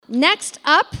Next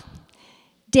up,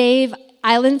 Dave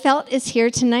Ihlenfeldt is here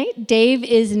tonight. Dave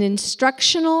is an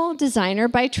instructional designer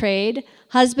by trade,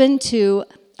 husband to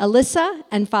Alyssa,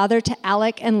 and father to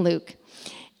Alec and Luke.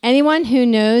 Anyone who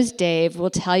knows Dave will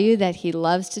tell you that he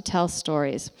loves to tell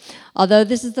stories, although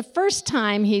this is the first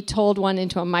time he told one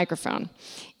into a microphone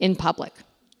in public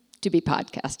to be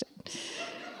podcasted.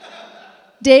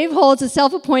 Dave holds a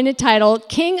self-appointed title,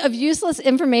 King of Useless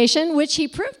Information, which he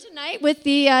proved tonight with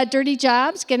the dirty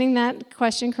jobs, getting that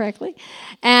question correctly.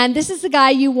 And this is the guy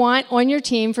you want on your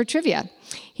team for trivia.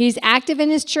 He's active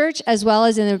in his church as well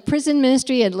as in the prison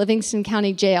ministry at Livingston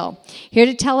County Jail. Here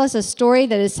to tell us a story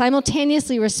that is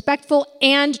simultaneously respectful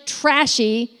and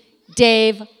trashy,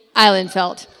 Dave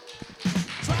Ihlenfeldt.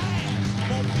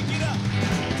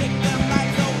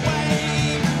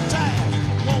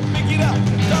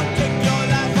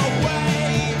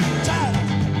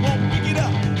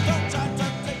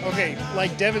 Okay,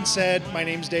 like Devin said, my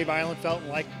name's Dave Ihlenfeldt, and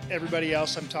like everybody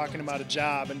else, I'm talking about a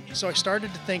job. And so I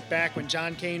started to think back when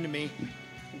John came to me,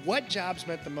 what jobs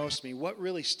meant the most to me, what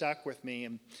really stuck with me.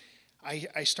 And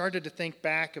I started to think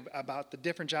back about the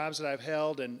different jobs that I've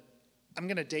held, and I'm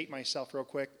going to date myself real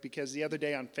quick because the other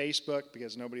day on Facebook,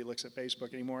 because nobody looks at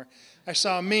Facebook anymore, I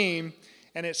saw a meme,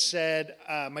 and it said,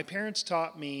 my parents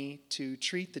taught me to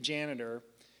treat the janitor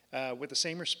with the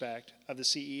same respect of the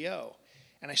CEO.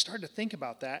 And I started to think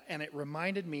about that, and it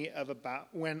reminded me of about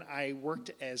when I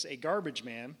worked as a garbage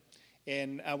man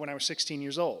when I was 16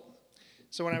 years old.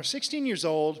 So when I was 16 years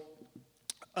old,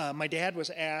 my dad was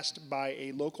asked by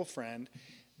a local friend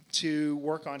to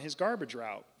work on his garbage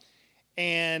route.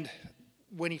 And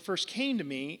when he first came to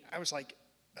me, I was like,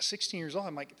 16 years old,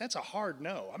 I'm like, that's a hard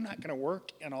no. I'm not going to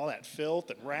work in all that filth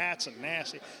and rats and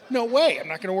nasty. No way, I'm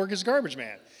not going to work as a garbage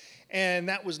man. And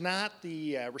that was not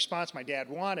the response my dad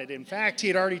wanted. In fact, he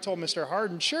had already told Mr.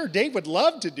 Harden, sure, Dave would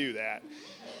love to do that.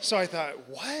 So I thought,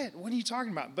 what? What are you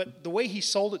talking about? But the way he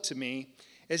sold it to me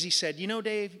is he said, you know,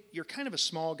 Dave, you're kind of a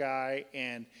small guy,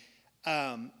 and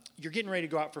you're getting ready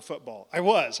to go out for football. I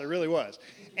really was.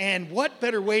 And what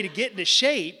better way to get into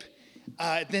shape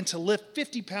than to lift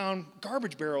 50-pound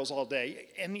garbage barrels all day?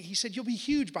 And he said, you'll be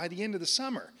huge by the end of the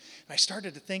summer. And I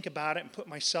started to think about it and put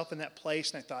myself in that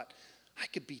place, and I thought, I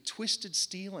could be Twisted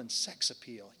Steel and sex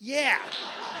appeal. Yeah.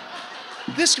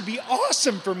 This would be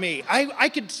awesome for me.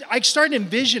 I started to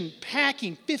envision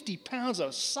packing 50 pounds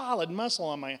of solid muscle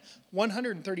on my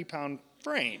 130-pound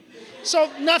frame.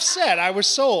 So enough said, I was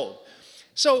sold.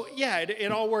 So yeah, it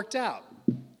all worked out.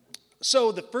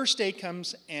 So the first day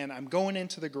comes, and I'm going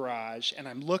into the garage, and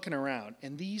I'm looking around,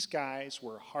 and these guys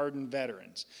were hardened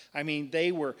veterans. I mean,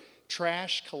 they were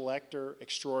trash collector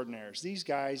extraordinaires. These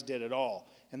guys did it all,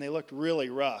 and they looked really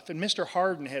rough. And Mr.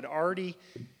 Harden had already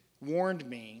warned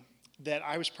me that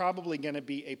I was probably going to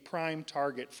be a prime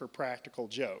target for practical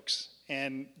jokes.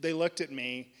 And they looked at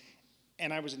me,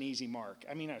 and I was an easy mark.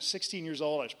 I mean, I was 16 years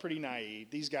old. I was pretty naive.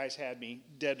 These guys had me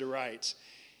dead to rights.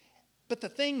 But the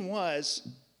thing was,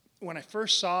 when I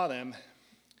first saw them,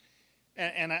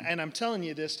 and I'm telling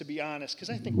you this to be honest, because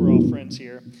I think we're all friends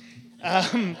here,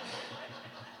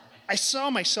 I saw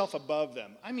myself above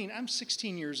them. I mean, I'm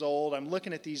 16 years old. I'm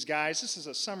looking at these guys. This is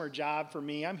a summer job for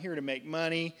me. I'm here to make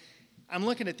money. I'm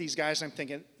looking at these guys, and I'm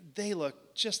thinking, they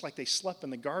look just like they slept in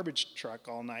the garbage truck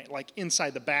all night, like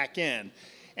inside the back end.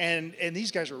 And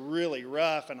these guys were really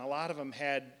rough, and a lot of them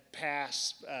had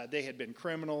pasts. They had been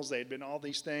criminals. They had been all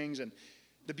these things. And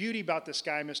the beauty about this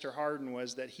guy, Mr. Harden,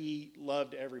 was that he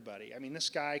loved everybody. I mean, this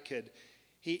guy could...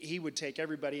 He would take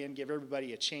everybody in, give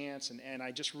everybody a chance, and I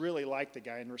just really liked the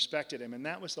guy and respected him. And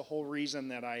that was the whole reason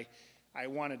that I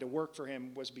wanted to work for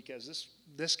him, was because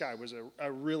this guy was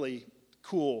a really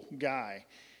cool guy.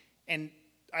 And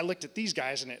I looked at these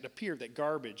guys, and it appeared that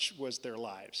garbage was their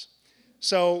lives.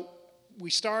 So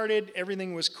we started,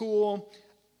 everything was cool.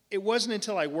 It wasn't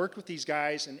until I worked with these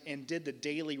guys and did the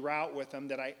daily route with them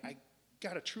that I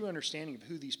got a true understanding of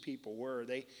who these people were.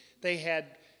 They had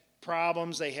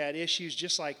problems, they had issues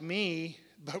just like me,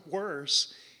 but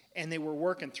worse, and they were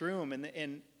working through them.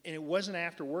 And it wasn't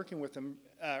after working with them,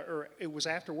 or it was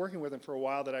after working with them for a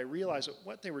while, that I realized that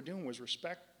what they were doing was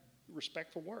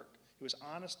respectful work. It was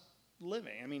honest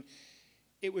living. I mean,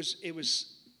 it was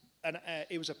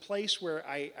a place where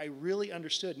I really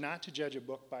understood not to judge a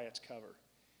book by its cover.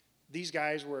 These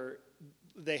guys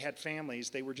they had families.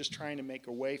 They were just trying to make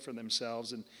a way for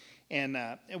themselves, and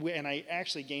I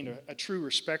actually gained a true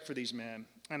respect for these men.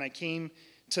 And I came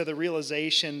to the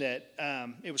realization that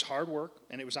it was hard work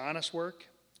and it was honest work,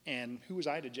 and who was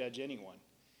I to judge anyone?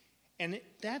 And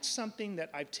that's something that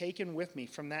I've taken with me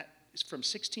from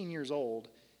 16 years old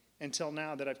until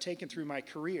now, that I've taken through my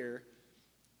career.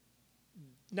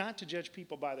 not to judge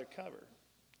people by their cover.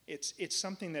 It's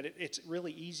something that it's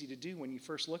really easy to do when you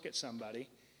first look at somebody,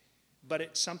 but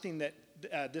it's something that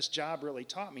this job really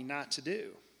taught me not to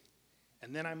do.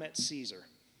 And then I met Caesar.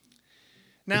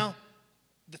 Now,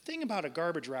 the thing about a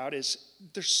garbage route is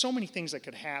there's so many things that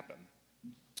could happen.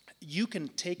 You can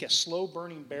take a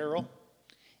slow-burning barrel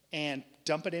and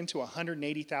dump it into a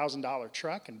 $180,000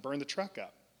 truck and burn the truck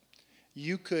up.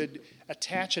 You could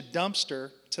attach a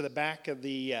dumpster to the back of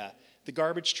the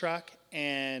garbage truck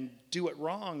and do it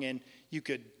wrong, and you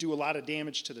could do a lot of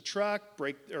damage to the truck,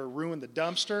 break or ruin the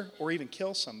dumpster, or even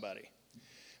kill somebody.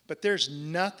 But there's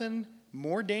nothing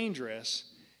more dangerous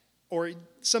or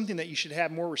something that you should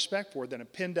have more respect for than a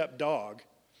pinned up dog,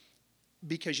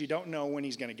 because you don't know when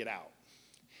he's going to get out.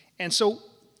 And so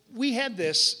we had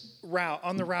this route.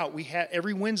 On the route, we had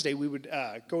every Wednesday we would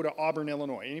go to Auburn,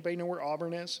 Illinois. Anybody know where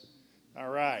Auburn is? All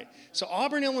right. So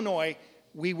Auburn, Illinois,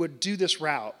 we would do this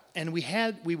route, and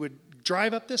we would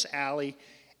drive up this alley,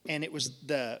 and it was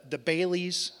the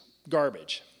Bailey's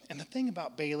garbage. And the thing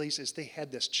about Bailey's is they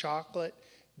had this chocolate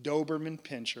Doberman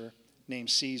pinscher named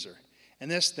Caesar. And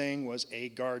this thing was a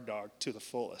guard dog to the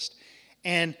fullest.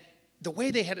 And the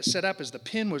way they had it set up is the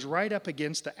pin was right up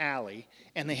against the alley,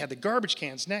 and they had the garbage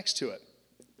cans next to it.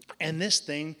 And this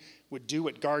thing would do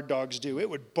what guard dogs do. It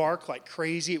would bark like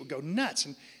crazy. It would go nuts.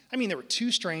 And I mean, there were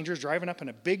two strangers driving up in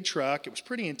a big truck. It was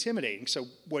pretty intimidating. So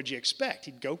what'd you expect?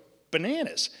 He'd go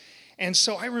bananas. And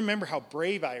so I remember how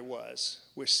brave I was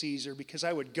with Caesar, because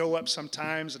I would go up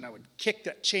sometimes and I would kick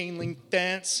that chain link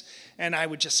fence and I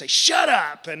would just say, "Shut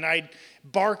up!" And I'd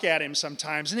bark at him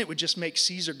sometimes, and it would just make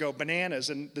Caesar go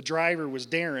bananas. And the driver was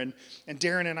Darren, and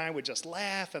Darren and I would just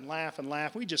laugh and laugh and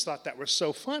laugh. We just thought that was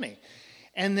so funny.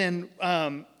 And then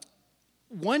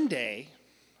one day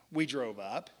we drove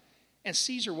up, and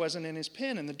Caesar wasn't in his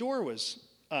pen, and the door was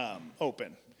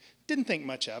open. Didn't think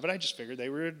much of it. I just figured they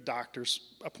were a doctor's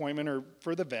appointment or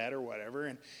for the vet or whatever,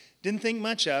 and didn't think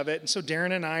much of it. And so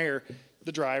Darren and I,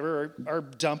 the driver, are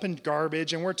dumping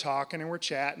garbage, and we're talking and we're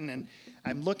chatting, and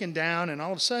I'm looking down, and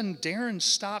all of a sudden Darren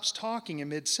stops talking in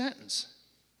mid-sentence.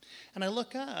 And I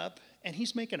look up, and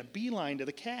he's making a beeline to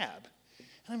the cab.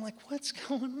 And I'm like, what's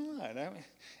going on?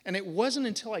 And it wasn't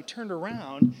until I turned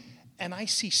around and I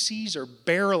see Caesar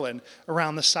barreling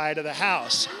around the side of the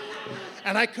house.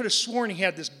 And I could have sworn he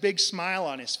had this big smile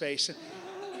on his face.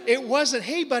 It wasn't,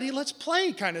 "Hey, buddy, let's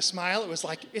play" kind of smile. It was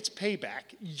like, "It's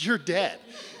payback. You're dead."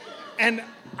 And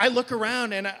I look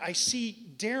around and I see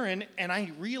Darren, and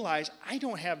I realize I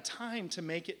don't have time to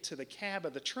make it to the cab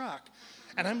of the truck.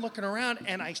 And I'm looking around,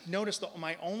 and I notice that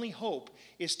my only hope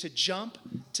is to jump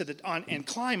and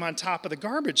climb on top of the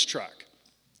garbage truck.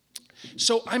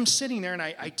 So I'm sitting there, and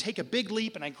I take a big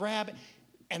leap, and I grab it,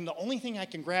 and the only thing I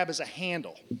can grab is a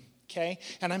handle, okay?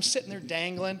 And I'm sitting there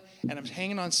dangling, and I'm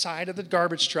hanging on side of the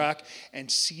garbage truck,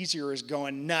 and Caesar is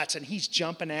going nuts, and he's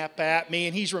jumping up at me,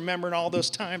 and he's remembering all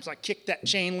those times I kicked that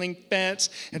chain link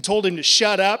fence and told him to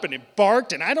shut up, and it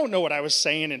barked, and I don't know what I was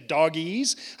saying in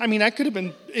doggies. I mean, I could have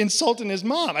been insulting his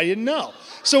mom. I didn't know.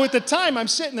 So at the time, I'm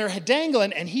sitting there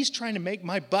dangling, and he's trying to make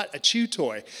my butt a chew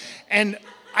toy. And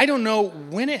I don't know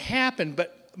when it happened,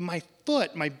 but my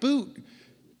boot,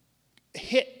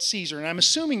 hit Caesar, and I'm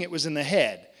assuming it was in the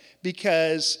head,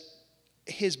 because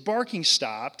his barking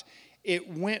stopped. It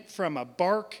went from a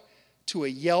bark to a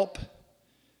yelp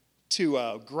to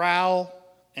a growl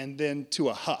and then to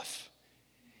a huff.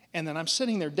 And then I'm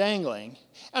sitting there dangling.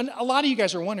 And a lot of you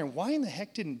guys are wondering, why in the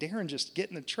heck didn't Darren just get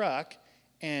in the truck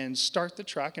and start the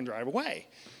truck and drive away?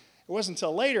 It wasn't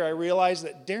until later I realized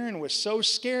that Darren was so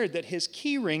scared that his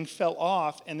key ring fell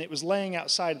off and it was laying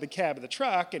outside of the cab of the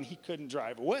truck and he couldn't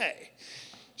drive away.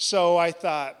 So I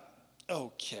thought,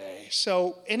 okay.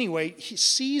 So anyway,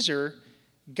 Caesar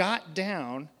got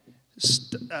down,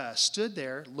 stood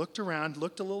there, looked around,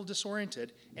 looked a little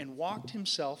disoriented, and walked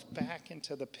himself back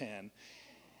into the pen.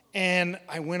 And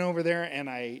I went over there and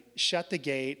I shut the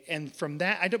gate. And from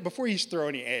that, before he used to throw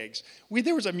any eggs,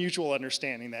 there was a mutual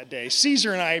understanding that day.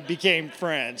 Caesar and I became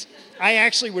friends. I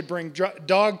actually would bring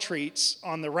dog treats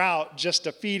on the route just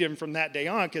to feed him from that day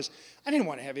on, because I didn't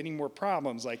want to have any more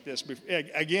problems like this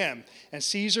again. And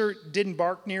Caesar didn't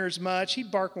bark near as much.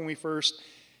 He'd bark when we first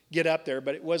get up there,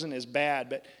 but it wasn't as bad.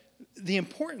 But the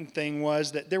important thing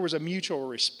was that there was a mutual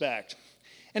respect.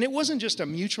 And it wasn't just a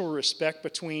mutual respect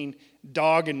between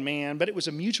dog and man, but it was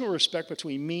a mutual respect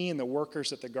between me and the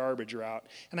workers at the garbage route.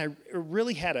 And I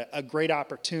really had a great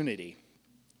opportunity.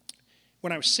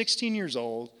 When I was 16 years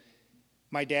old,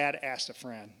 my dad asked a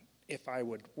friend if I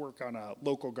would work on a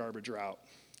local garbage route.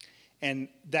 And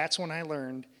that's when I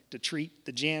learned to treat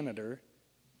the janitor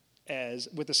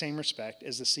with the same respect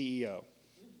as the CEO.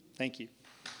 Thank you.